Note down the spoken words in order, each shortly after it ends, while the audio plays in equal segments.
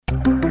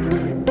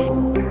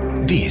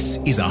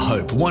This is a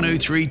Hope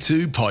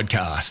 1032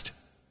 podcast.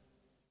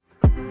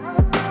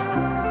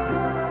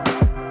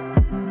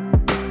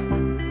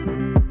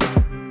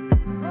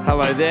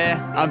 Hello there,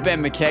 I'm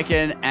Ben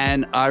McEachern,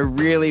 and I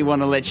really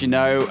want to let you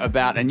know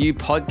about a new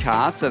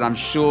podcast that I'm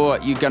sure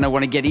you're going to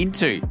want to get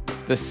into,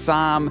 the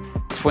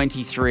Psalm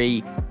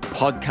 23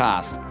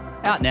 podcast,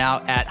 out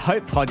now at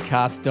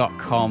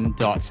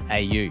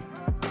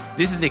hopepodcast.com.au.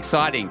 This is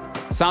exciting.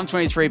 Psalm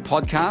 23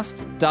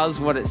 podcast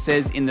does what it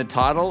says in the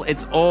title.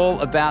 It's all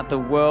about the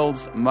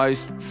world's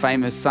most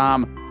famous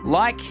psalm,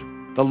 like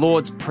the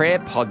Lord's Prayer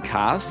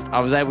podcast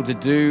I was able to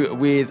do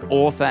with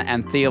author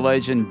and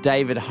theologian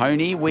David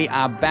Honey. We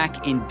are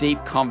back in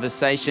deep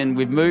conversation.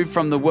 We've moved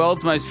from the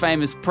world's most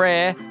famous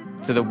prayer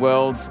to the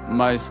world's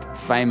most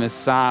famous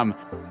psalm.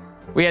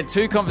 We had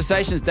two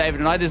conversations, David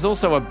and I. There's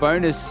also a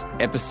bonus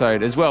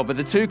episode as well. But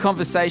the two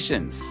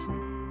conversations,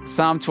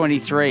 Psalm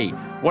 23,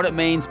 what it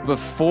means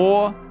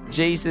before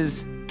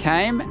Jesus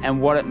came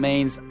and what it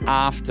means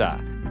after.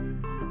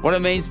 What it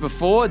means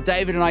before,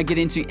 David and I get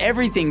into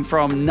everything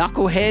from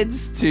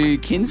knuckleheads to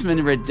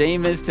kinsmen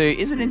redeemers to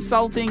is it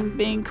insulting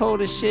being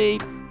called a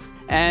sheep?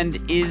 And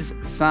is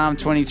Psalm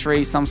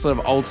 23 some sort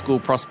of old school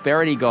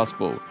prosperity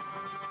gospel?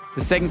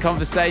 The second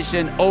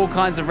conversation, all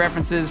kinds of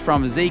references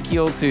from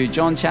Ezekiel to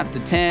John chapter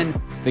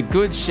 10, the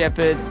Good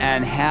Shepherd,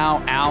 and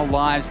how our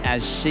lives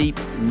as sheep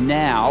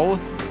now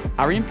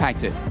are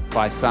impacted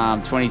by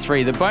Psalm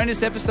 23. The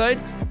bonus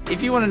episode,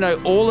 if you want to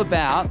know all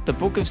about the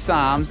book of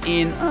Psalms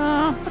in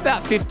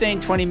about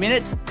 15-20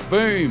 minutes,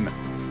 boom,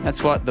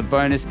 that's what the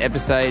bonus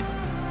episode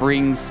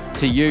brings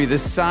to you. The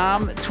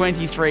Psalm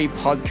 23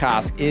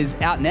 podcast is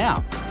out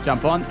now.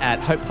 Jump on at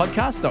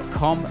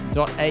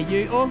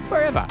hopepodcast.com.au or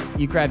wherever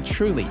you grab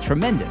truly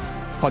tremendous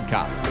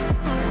podcasts.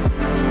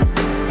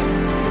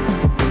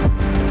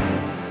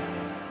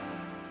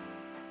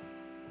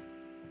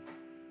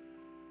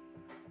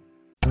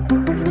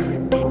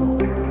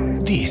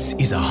 This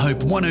is a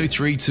Hope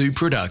 1032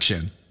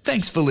 production.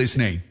 Thanks for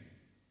listening.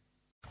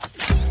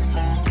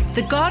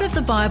 The God of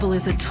the Bible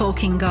is a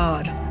talking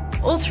God.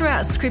 All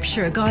throughout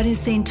Scripture, God is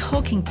seen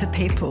talking to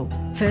people,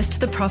 first to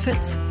the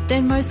prophets,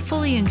 then most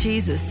fully in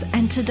Jesus,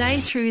 and today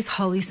through his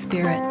Holy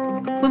Spirit.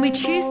 When we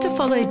choose to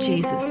follow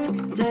Jesus,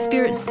 the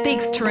Spirit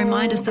speaks to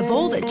remind us of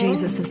all that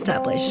Jesus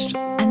established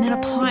and then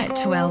apply it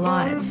to our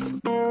lives.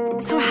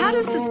 So how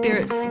does the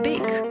Spirit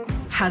speak?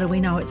 How do we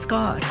know it's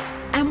God?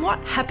 And what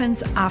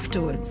happens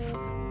afterwards?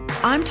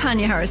 I'm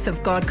Tanya Harris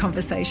of God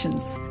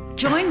Conversations.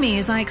 Join me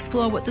as I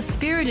explore what the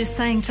Spirit is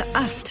saying to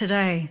us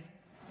today.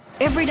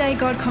 Everyday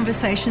God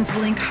Conversations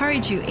will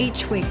encourage you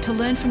each week to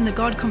learn from the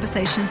God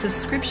Conversations of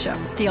Scripture,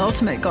 the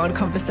ultimate God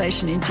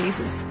conversation in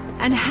Jesus,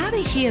 and how to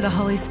hear the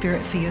Holy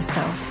Spirit for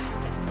yourself.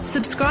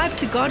 Subscribe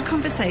to God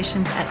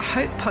Conversations at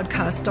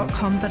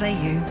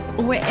hopepodcast.com.au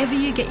or wherever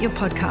you get your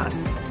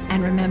podcasts.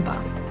 And remember,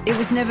 it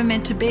was never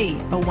meant to be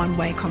a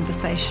one-way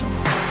conversation.